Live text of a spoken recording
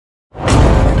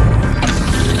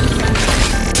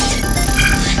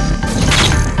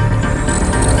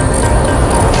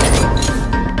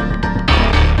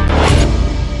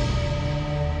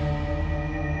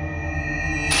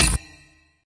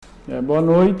Boa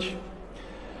noite.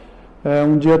 É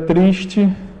um dia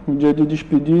triste, um dia de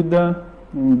despedida,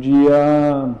 um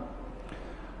dia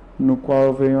no qual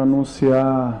eu venho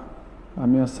anunciar a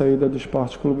minha saída do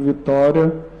Esporte Clube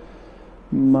Vitória,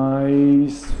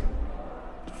 mas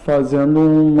fazendo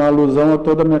uma alusão a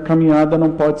toda a minha caminhada,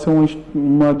 não pode ser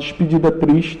uma despedida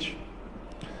triste,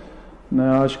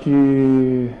 né? Acho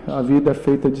que a vida é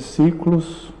feita de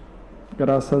ciclos,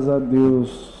 graças a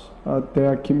Deus até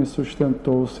aqui me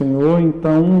sustentou o Senhor,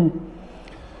 então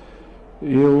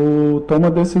eu tomo a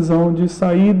decisão de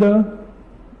saída,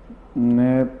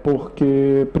 né?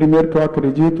 Porque primeiro que eu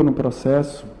acredito no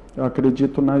processo, eu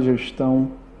acredito na gestão.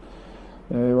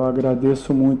 Eu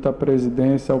agradeço muito à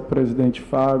presidência, ao presidente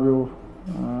Fábio,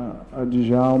 a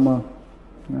Djalma,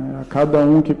 né, a cada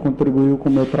um que contribuiu com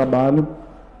o meu trabalho,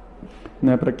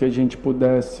 né, para que a gente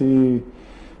pudesse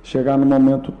chegar no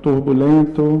momento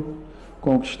turbulento,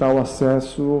 conquistar o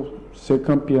acesso, ser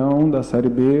campeão da Série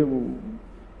B, o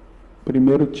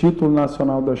primeiro título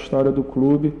nacional da história do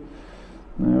clube,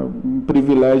 né, um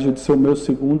privilégio de ser o meu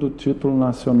segundo título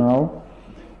nacional.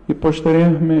 E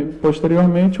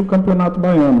posteriormente o Campeonato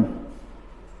Baiano.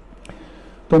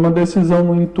 Toma a decisão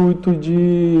no intuito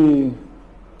de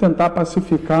tentar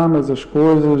pacificar mais as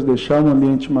coisas, deixar o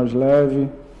ambiente mais leve.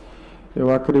 Eu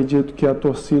acredito que a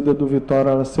torcida do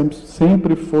Vitória ela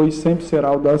sempre foi e sempre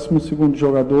será o 12º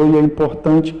jogador, e é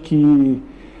importante que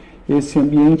esse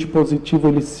ambiente positivo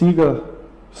ele siga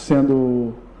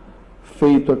sendo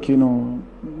feito aqui no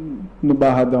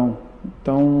Barradão.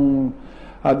 Então,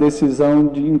 a decisão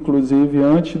de, inclusive,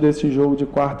 antes desse jogo de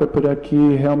quarta por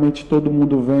aqui, realmente todo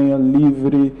mundo venha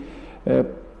livre,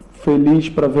 feliz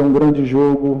para ver um grande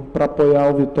jogo, para apoiar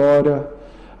o Vitória,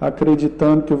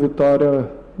 acreditando que o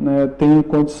Vitória, né, tem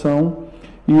condição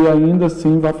e ainda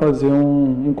assim vai fazer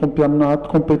um campeonato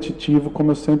competitivo, como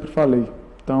eu sempre falei.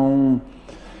 Então,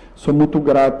 sou muito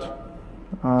grato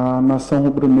à nação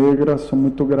rubro-negra, sou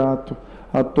muito grato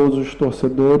a todos os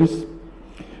torcedores.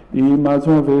 E, mais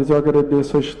uma vez, eu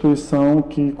agradeço a instituição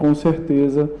que, com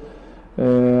certeza,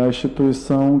 é a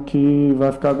instituição que vai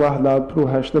ficar guardada para o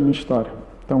resto da minha história.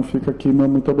 Então, fica aqui, meu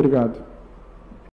muito obrigado.